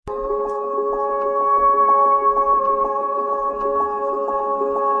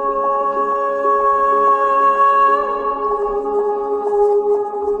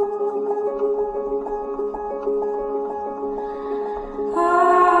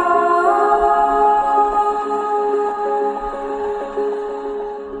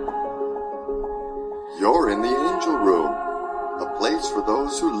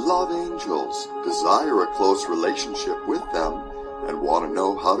close relationship with them and want to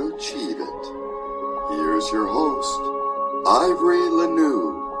know how to achieve it. Here's your host, Ivory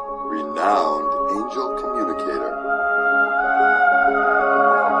Lanou, renowned angel communicator.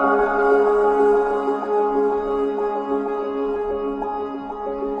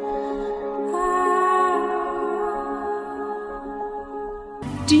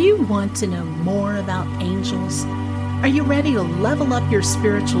 Do you want to know more about angels? Are you ready to level up your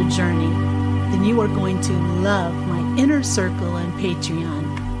spiritual journey? Then you are going to love my Inner Circle on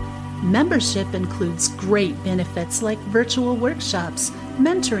Patreon. Membership includes great benefits like virtual workshops,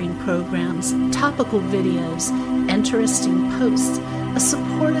 mentoring programs, topical videos, interesting posts, a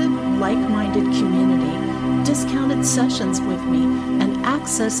supportive, like-minded community, discounted sessions with me, and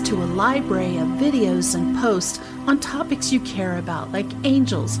access to a library of videos and posts on topics you care about like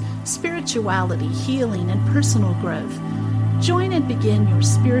angels, spirituality, healing, and personal growth. Join and begin your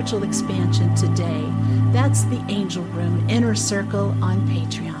spiritual expansion today. That's the Angel Room Inner Circle on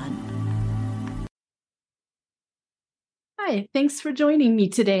Patreon. Hi, thanks for joining me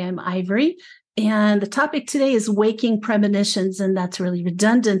today. I'm Ivory, and the topic today is waking premonitions, and that's really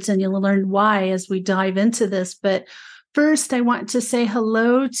redundant, and you'll learn why as we dive into this. But first, I want to say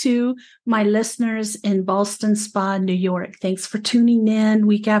hello to my listeners in Ballston Spa, New York. Thanks for tuning in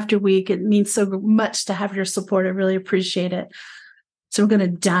week after week. It means so much to have your support. I really appreciate it. So we're going to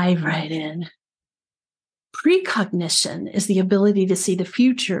dive right in. Precognition is the ability to see the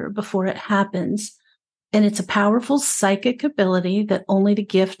future before it happens. And it's a powerful psychic ability that only the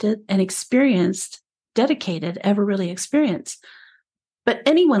gifted and experienced, dedicated, ever really experience. But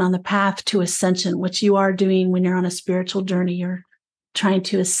anyone on the path to ascension, which you are doing when you're on a spiritual journey, you're trying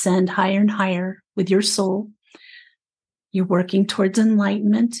to ascend higher and higher with your soul, you're working towards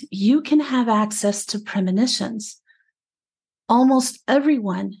enlightenment, you can have access to premonitions. Almost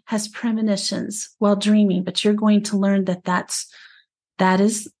everyone has premonitions while dreaming, but you're going to learn that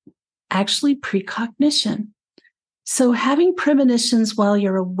is actually precognition. So having premonitions while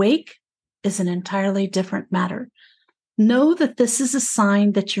you're awake is an entirely different matter. Know that this is a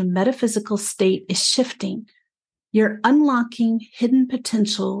sign that your metaphysical state is shifting. You're unlocking hidden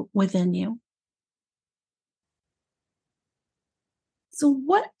potential within you. So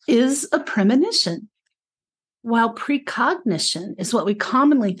what is a premonition? While precognition is what we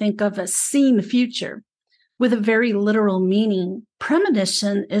commonly think of as seeing the future, with a very literal meaning,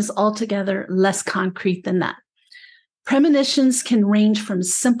 premonition is altogether less concrete than that. Premonitions can range from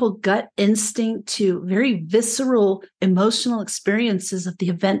simple gut instinct to very visceral emotional experiences of the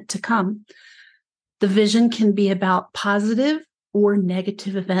event to come. The vision can be about positive or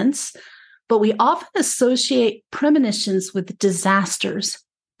negative events, but we often associate premonitions with disasters,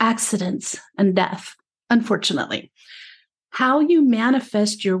 accidents, and death, unfortunately. How you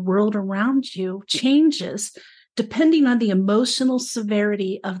manifest your world around you changes depending on the emotional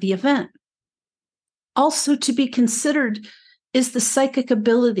severity of the event. Also to be considered is the psychic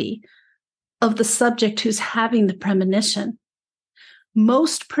ability of the subject who's having the premonition.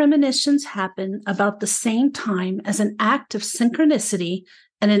 Most premonitions happen about the same time as an act of synchronicity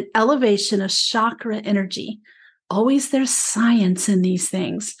and an elevation of chakra energy. Always there's science in these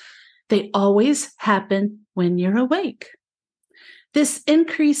things. They always happen when you're awake. This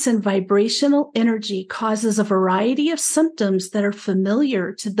increase in vibrational energy causes a variety of symptoms that are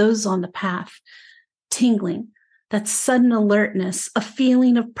familiar to those on the path. Tingling, that sudden alertness, a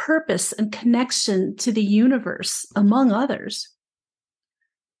feeling of purpose and connection to the universe, among others.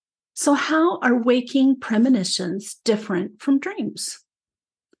 So how are waking premonitions different from dreams?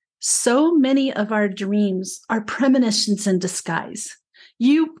 So many of our dreams are premonitions in disguise.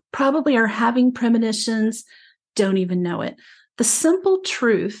 You probably are having premonitions, don't even know it. The simple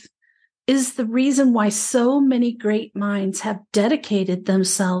truth is the reason why so many great minds have dedicated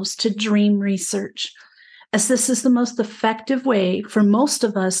themselves to dream research, as this is the most effective way for most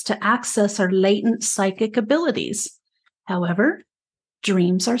of us to access our latent psychic abilities. However,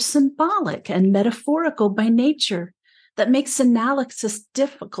 dreams are symbolic and metaphorical by nature. That makes analysis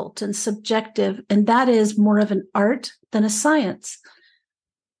difficult and subjective, and that is more of an art than a science.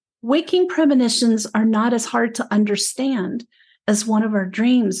 Waking premonitions are not as hard to understand as one of our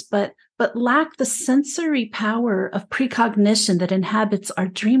dreams, but lack the sensory power of precognition that inhabits our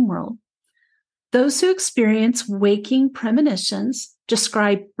dream world. Those who experience waking premonitions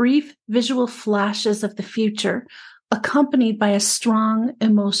describe brief visual flashes of the future, accompanied by a strong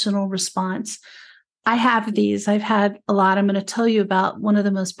emotional response. I have these. I've had a lot. I'm going to tell you about one of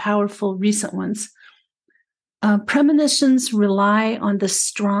the most powerful recent ones. Premonitions rely on the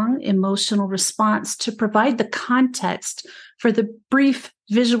strong emotional response to provide the context for the brief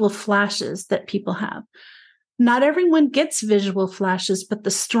visual flashes that people have. Not everyone gets visual flashes, but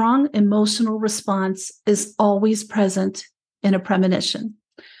the strong emotional response is always present in a premonition.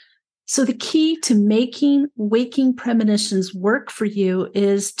 So the key to making waking premonitions work for you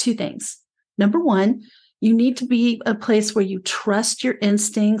is two things. Number one, you need to be a place where you trust your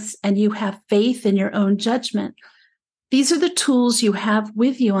instincts and you have faith in your own judgment. These are the tools you have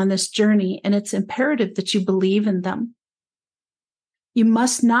with you on this journey, and it's imperative that you believe in them. You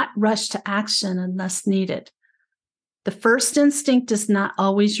must not rush to action unless needed. The first instinct is not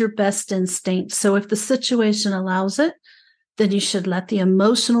always your best instinct. So if the situation allows it, then you should let the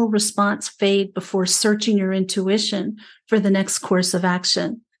emotional response fade before searching your intuition for the next course of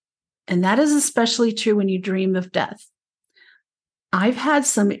action. And that is especially true when you dream of death. I've had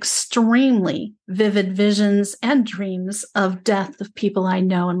some extremely vivid visions and dreams of death of people I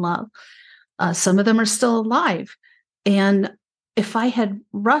know and love. Some of them are still alive. And if I had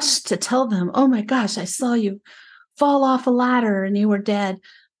rushed to tell them, oh my gosh, I saw you fall off a ladder and you were dead,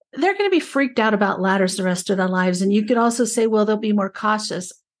 they're going to be freaked out about ladders the rest of their lives. And you could also say, well, they'll be more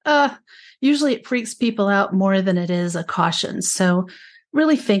cautious. Usually it freaks people out more than it is a caution. So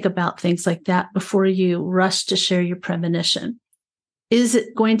really think about things like that before you rush to share your premonition. Is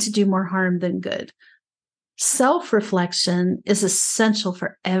it going to do more harm than good? Self-reflection is essential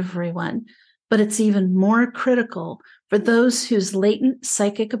for everyone, but it's even more critical for those whose latent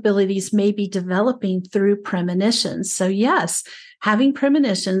psychic abilities may be developing through premonitions. So yes, having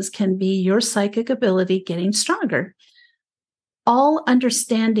premonitions can be your psychic ability getting stronger. All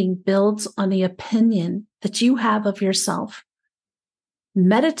understanding builds on the opinion that you have of yourself.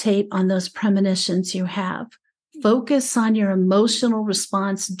 Meditate on those premonitions you have. Focus on your emotional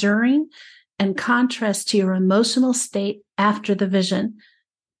response during and contrast to your emotional state after the vision.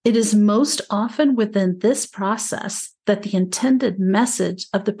 It is most often within this process that the intended message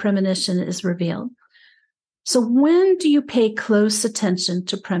of the premonition is revealed. So when do you pay close attention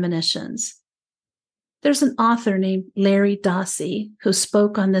to premonitions? There's an author named Larry Dossey who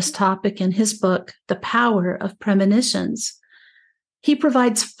spoke on this topic in his book, The Power of Premonitions. He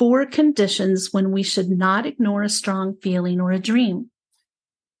provides 4 conditions when we should not ignore a strong feeling or a dream.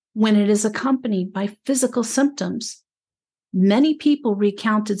 When it is accompanied by physical symptoms. Many people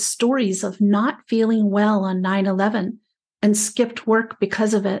recounted stories of not feeling well on 9/11 and skipped work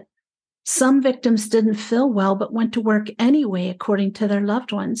because of it. Some victims didn't feel well but went to work anyway, according to their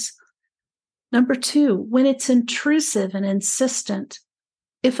loved ones. Number 2, when it's intrusive and insistent.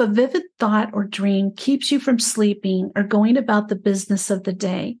 If a vivid thought or dream keeps you from sleeping or going about the business of the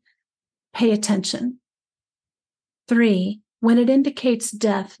day, pay attention. 3, when it indicates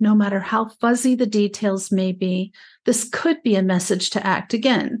death, no matter how fuzzy the details may be, this could be a message to act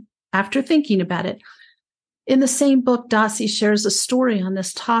again after thinking about it. In the same book, Dossey shares a story on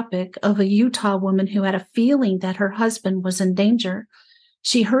this topic of a Utah woman who had a feeling that her husband was in danger.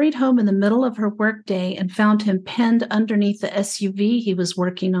 She hurried home in the middle of her workday and found him pinned underneath the SUV he was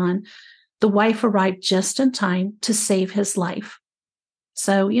working on. The wife arrived just in time to save his life.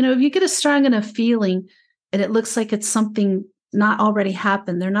 So, if you get a strong enough feeling and it looks like it's something not already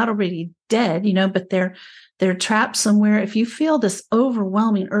happened, they're not already dead, but they're trapped somewhere. If you feel this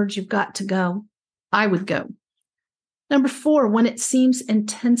overwhelming urge, you've got to go. I would go. Number 4, when it seems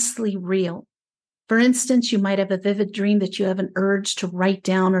intensely real. For instance, you might have a vivid dream that you have an urge to write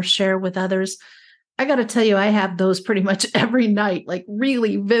down or share with others. I got to tell you, I have those pretty much every night, like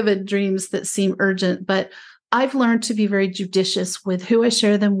really vivid dreams that seem urgent, but I've learned to be very judicious with who I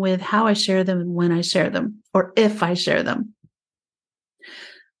share them with, how I share them, and when I share them, or if I share them.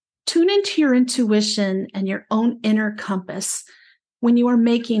 Tune into your intuition and your own inner compass when you are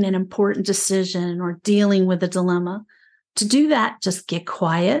making an important decision or dealing with a dilemma. To do that, just get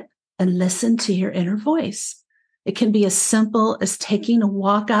quiet and listen to your inner voice. It can be as simple as taking a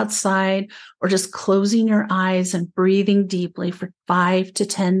walk outside or just closing your eyes and breathing deeply for 5 to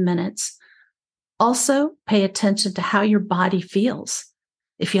 10 minutes. Also, pay attention to how your body feels.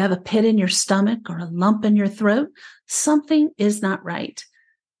 If you have a pit in your stomach or a lump in your throat, something is not right.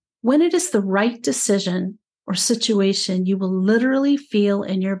 When it is the right decision or situation, you will literally feel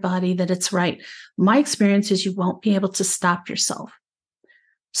in your body that it's right. My experience is you won't be able to stop yourself.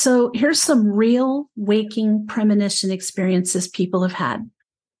 So here's some real waking premonition experiences people have had.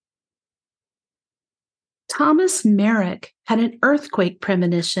 Thomas Merrick had an earthquake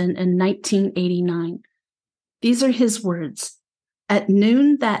premonition in 1989. These are his words. At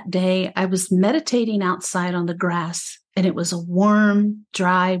noon that day, I was meditating outside on the grass, and it was a warm,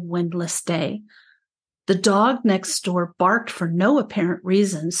 dry, windless day. The dog next door barked for no apparent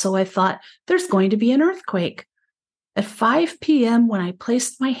reason, so I thought, there's going to be an earthquake. At 5 p.m., when I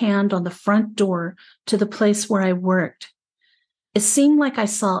placed my hand on the front door to the place where I worked, it seemed like I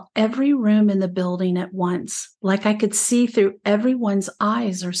saw every room in the building at once, like I could see through everyone's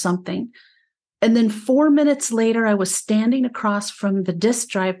eyes or something. And then 4 minutes later, I was standing across from the disk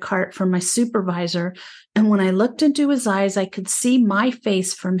drive cart from my supervisor. And when I looked into his eyes, I could see my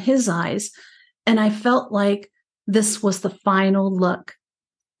face from his eyes. And I felt like this was the final look.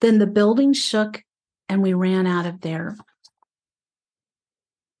 Then the building shook and we ran out of there.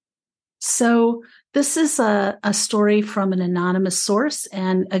 So this is a story from an anonymous source.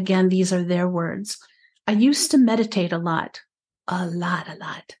 And again, these are their words. I used to meditate a lot.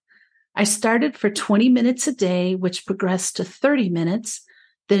 I started for 20 minutes a day, which progressed to 30 minutes,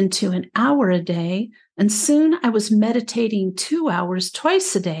 then to an hour a day. And soon I was meditating 2 hours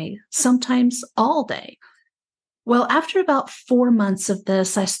twice a day, sometimes all day. Well, after about 4 months of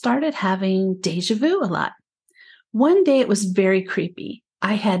this, I started having deja vu a lot. One day it was very creepy.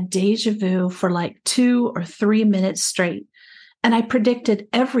 I had deja vu for like 2 or 3 minutes straight, and I predicted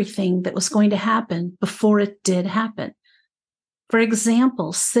everything that was going to happen before it did happen. For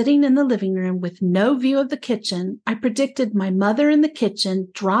example, sitting in the living room with no view of the kitchen, I predicted my mother in the kitchen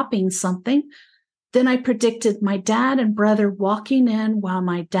dropping something. Then I predicted my dad and brother walking in while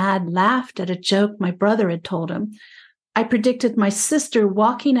my dad laughed at a joke my brother had told him. I predicted my sister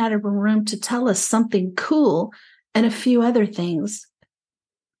walking out of her room to tell us something cool and a few other things.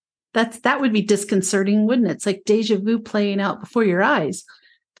 That would be disconcerting, wouldn't it? It's like deja vu playing out before your eyes.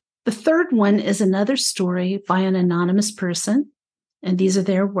 The third one is another story by an anonymous person, and these are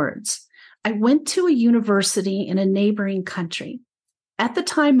their words. I went to a university in a neighboring country. At the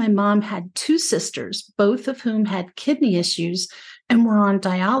time, my mom had 2 sisters, both of whom had kidney issues and were on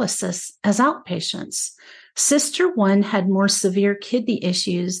dialysis as outpatients. Sister 1 had more severe kidney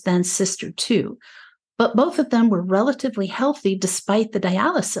issues than Sister 2, but both of them were relatively healthy despite the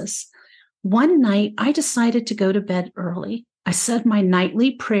dialysis. One night, I decided to go to bed early. I said my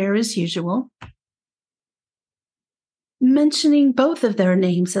nightly prayer as usual, mentioning both of their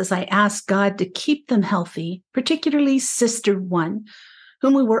names as I asked God to keep them healthy, particularly Sister 1,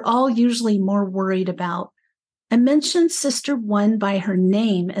 whom we were all usually more worried about. I mentioned Sister 1 by her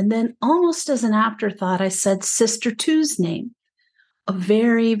name, and then almost as an afterthought, I said Sister 2's name. A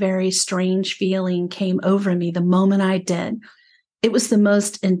very, very strange feeling came over me the moment I did. It was the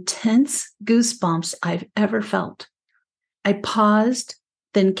most intense goosebumps I've ever felt. I paused,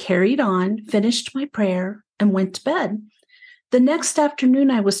 then carried on, finished my prayer, and went to bed. The next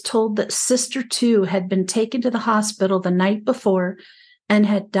afternoon, I was told that Sister 2 had been taken to the hospital the night before and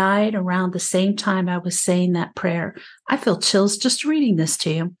had died around the same time I was saying that prayer. I feel chills just reading this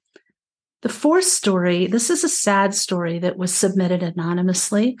to you. The fourth story, this is a sad story that was submitted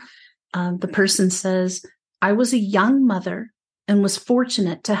anonymously. The person says, I was a young mother and was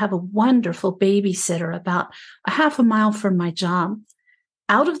fortunate to have a wonderful babysitter about a half a mile from my job.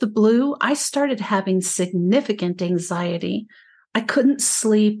 Out of the blue, I started having significant anxiety. I couldn't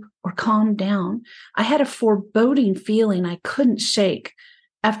sleep or calm down. I had a foreboding feeling I couldn't shake.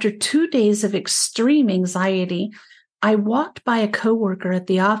 After 2 days of extreme anxiety, I walked by a coworker at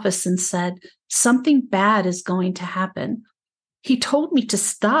the office and said, something bad is going to happen. He told me to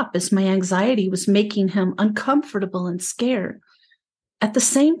stop as my anxiety was making him uncomfortable and scared. At the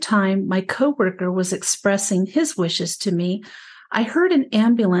same time, my coworker was expressing his wishes to me. I heard an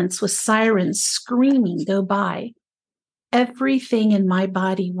ambulance with sirens screaming go by. Everything in my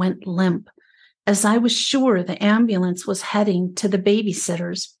body went limp, as I was sure the ambulance was heading to the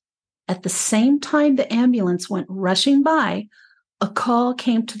babysitters. At the same time the ambulance went rushing by, a call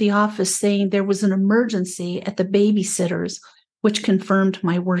came to the office saying there was an emergency at the babysitters, which confirmed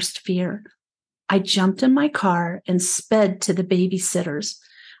my worst fear. I jumped in my car and sped to the babysitters.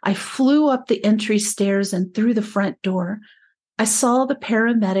 I flew up the entry stairs and through the front door. I saw the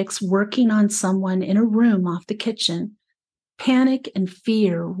paramedics working on someone in a room off the kitchen. Panic and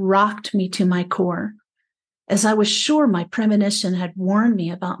fear rocked me to my core, as I was sure my premonition had warned me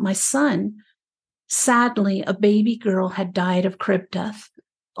about my son. Sadly, a baby girl had died of crib death.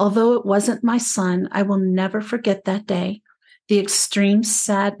 Although it wasn't my son, I will never forget that day, the extreme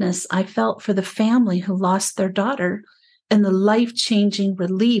sadness I felt for the family who lost their daughter, and the life-changing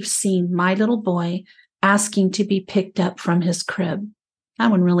relief seeing my little boy asking to be picked up from his crib. That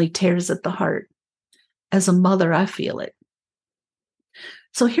one really tears at the heart. As a mother, I feel it.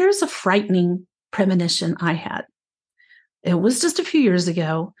 So here's a frightening premonition I had. It was just a few years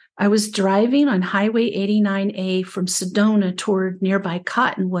ago. I was driving on Highway 89A from Sedona toward nearby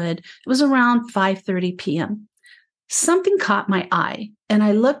Cottonwood. It was around 5:30 p.m. something caught my eye, and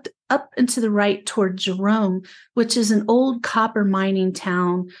I looked up and to the right toward Jerome, which is an old copper mining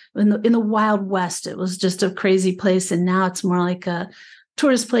town in the Wild West. It was just a crazy place, and now it's more like a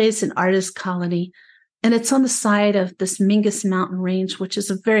tourist place, an artist colony. And it's on the side of this Mingus mountain range, which is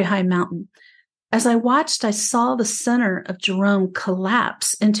a very high mountain. As I watched, I saw the center of Jerome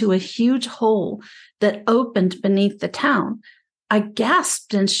collapse into a huge hole that opened beneath the town. I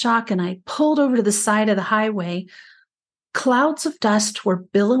gasped in shock and I pulled over to the side of the highway. Clouds of dust were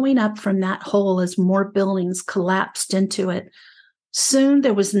billowing up from that hole as more buildings collapsed into it. Soon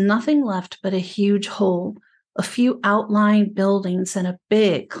there was nothing left but a huge hole, a few outlying buildings, and a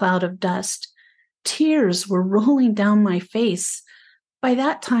big cloud of dust. Tears were rolling down my face. By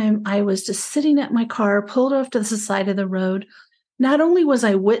that time, I was just sitting at my car, pulled off to the side of the road. Not only was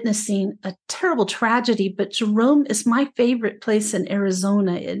I witnessing a terrible tragedy, but Jerome is my favorite place in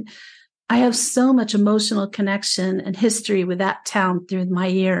Arizona. And I have so much emotional connection and history with that town through my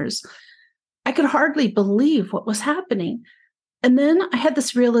years. I could hardly believe what was happening. And then I had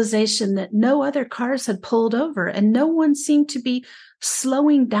this realization that no other cars had pulled over and no one seemed to be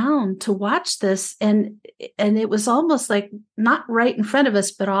slowing down to watch this. And it was almost like not right in front of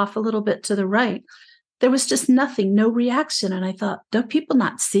us, but off a little bit to the right. There was just nothing, no reaction. And I thought, do people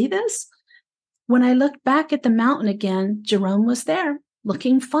not see this? When I looked back at the mountain again, Jerome was there,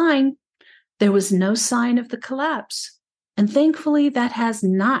 looking fine. There was no sign of the collapse. And thankfully, that has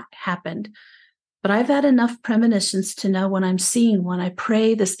not happened. But I've had enough premonitions to know when I'm seeing one, I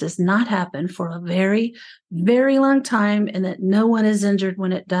pray this does not happen for a very, very long time and that no one is injured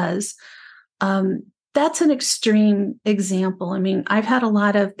when it does. That's an extreme example. I mean, I've had a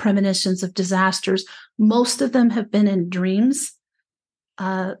lot of premonitions of disasters. Most of them have been in dreams.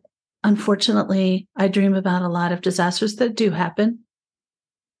 Unfortunately, I dream about a lot of disasters that do happen.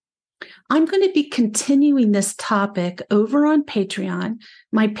 I'm going to be continuing this topic over on Patreon.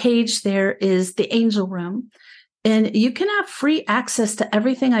 My page there is the Angel Room, and you can have free access to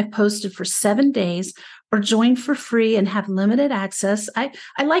everything I've posted for 7 days or join for free and have limited access. I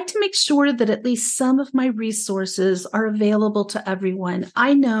like to make sure that at least some of my resources are available to everyone.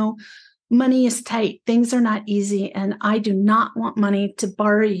 I know money is tight. Things are not easy, and I do not want money to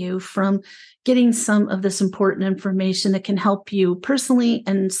bar you from getting some of this important information that can help you personally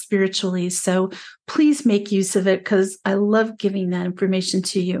and spiritually. So please make use of it because I love giving that information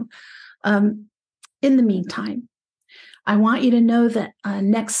to you. In the meantime, I want you to know that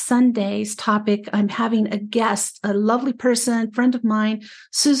next Sunday's topic, I'm having a guest, a lovely person, friend of mine,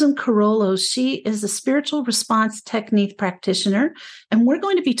 Susan Carollo. She is a spiritual response technique practitioner, and we're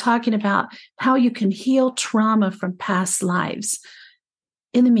going to be talking about how you can heal trauma from past lives.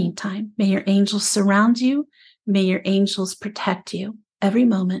 In the meantime, may your angels surround you. May your angels protect you every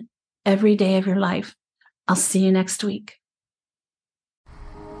moment, every day of your life. I'll see you next week.